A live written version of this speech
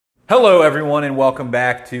Hello, everyone, and welcome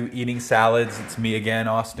back to Eating Salads. It's me again,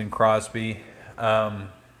 Austin Crosby. Man,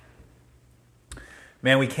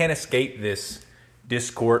 we can't escape this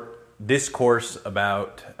discourse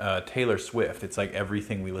about Taylor Swift. It's like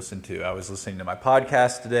everything we listen to. I was listening to my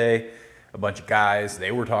podcast today. A bunch of guys,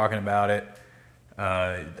 they were talking about it.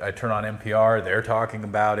 I turn on NPR, they're talking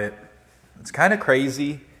about it. It's kind of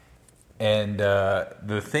crazy. And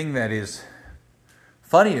the thing that is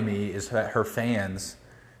funny to me is that her fans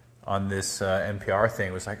on this NPR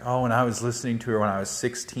thing was like, oh, when I was listening to her when I was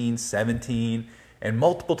 16, 17, and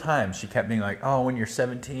multiple times she kept being like, oh, when you're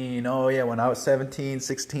 17, oh yeah, when I was 17,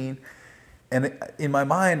 16. And in my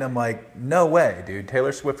mind, I'm like, no way, dude.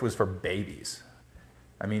 Taylor Swift was for babies.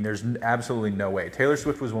 I mean, there's absolutely no way. Taylor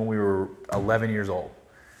Swift was when we were 11 years old.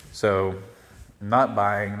 So I'm not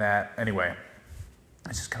buying that. Anyway,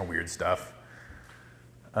 it's just kind of weird stuff.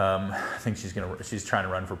 I think she's trying to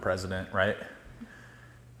run for president, right?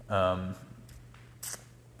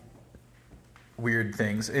 Weird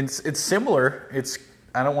things. It's similar.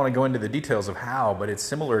 I don't want to go into the details of how, but it's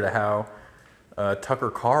similar to how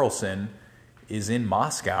Tucker Carlson is in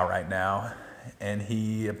Moscow right now, and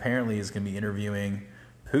he apparently is going to be interviewing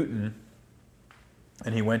Putin,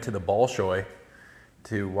 and he went to the Bolshoi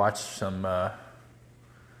to watch some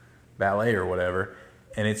ballet or whatever,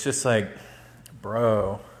 and it's just like,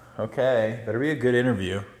 bro, okay, better be a good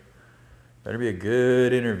interview. Better be a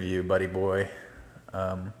good interview, buddy boy.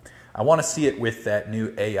 I want to see it with that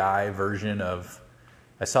new AI version of...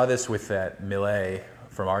 I saw this with that Milei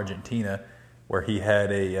from Argentina, where he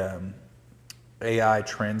had a AI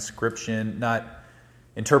transcription, not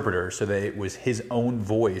interpreter, so that it was his own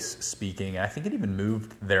voice speaking. I think it even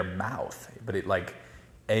moved their mouth, but it like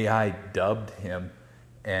AI dubbed him,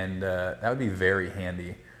 and that would be very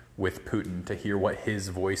handy with Putin to hear what his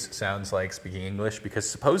voice sounds like speaking English, because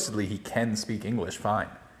supposedly he can speak English fine,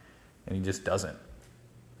 and he just doesn't.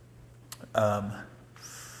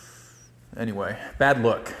 Anyway, bad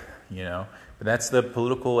look, you know. But that's the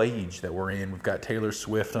political age that we're in. We've got Taylor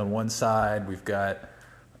Swift on one side. We've got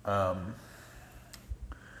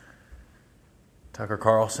Tucker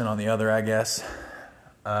Carlson on the other, I guess.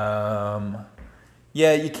 Yeah,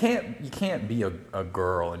 you can't be a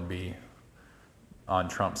girl and be on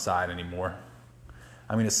Trump's side anymore.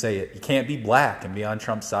 I'm going to say it. You can't be black and be on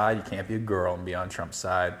Trump's side. You can't be a girl and be on Trump's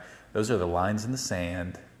side. Those are the lines in the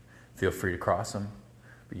sand. Feel free to cross them.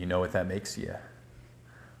 But you know what that makes you?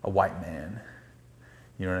 A white man.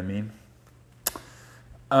 You know what I mean?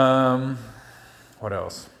 What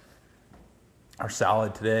else? Our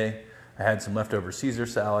salad today. I had some leftover Caesar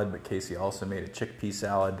salad, but Casey also made a chickpea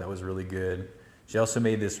salad. That was really good. She also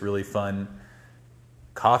made this really fun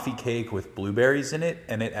coffee cake with blueberries in it,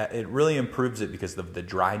 and it really improves it because of the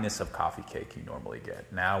dryness of coffee cake you normally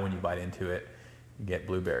get. Now when you bite into it, you get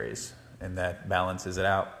blueberries, and that balances it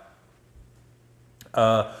out.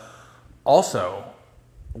 Also,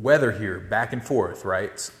 weather here, back and forth,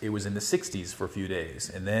 right? It was in the 60s for a few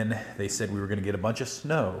days, and then they said we were going to get a bunch of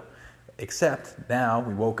snow, except now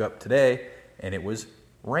we woke up today, and it was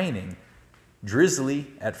raining. Drizzly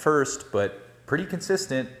at first, but pretty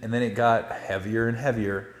consistent, and then it got heavier and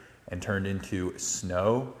heavier and turned into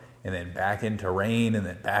snow, and then back into rain, and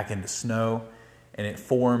then back into snow, and it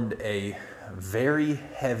formed a very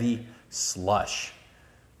heavy slush.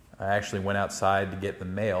 I actually went outside to get the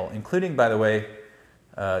mail, including, by the way,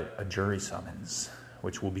 a jury summons,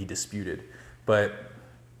 which will be disputed. But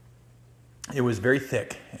it was very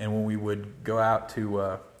thick, and when we would go out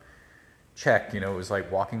to check, it was like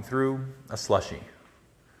walking through a slushie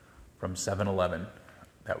from 7-Eleven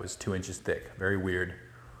that was 2 inches thick. Very weird.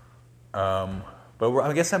 But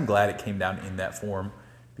I guess I'm glad it came down in that form,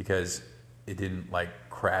 because it didn't like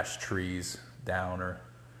crash trees down or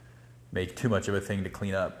make too much of a thing to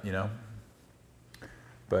clean up,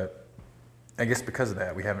 But I guess because of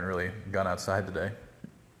that, we haven't really gone outside today.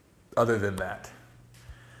 Other than that,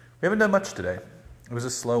 we haven't done much today. It was a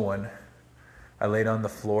slow one. I laid on the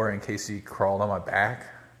floor and Casey crawled on my back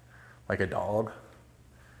like a dog.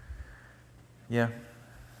 Yeah.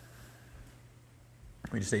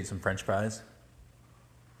 We just ate some French fries.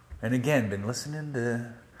 And again, been listening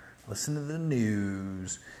to the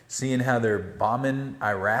news, seeing how they're bombing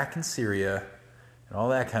Iraq and Syria and all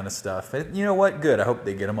that kind of stuff. And you know what? Good. I hope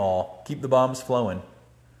they get them all. Keep the bombs flowing.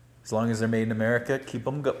 As long as they're made in America, keep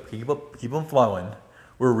them flowing.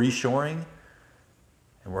 We're reshoring,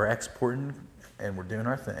 and we're exporting, and we're doing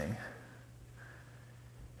our thing.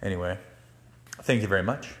 Anyway, thank you very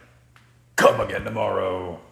much. Come again tomorrow.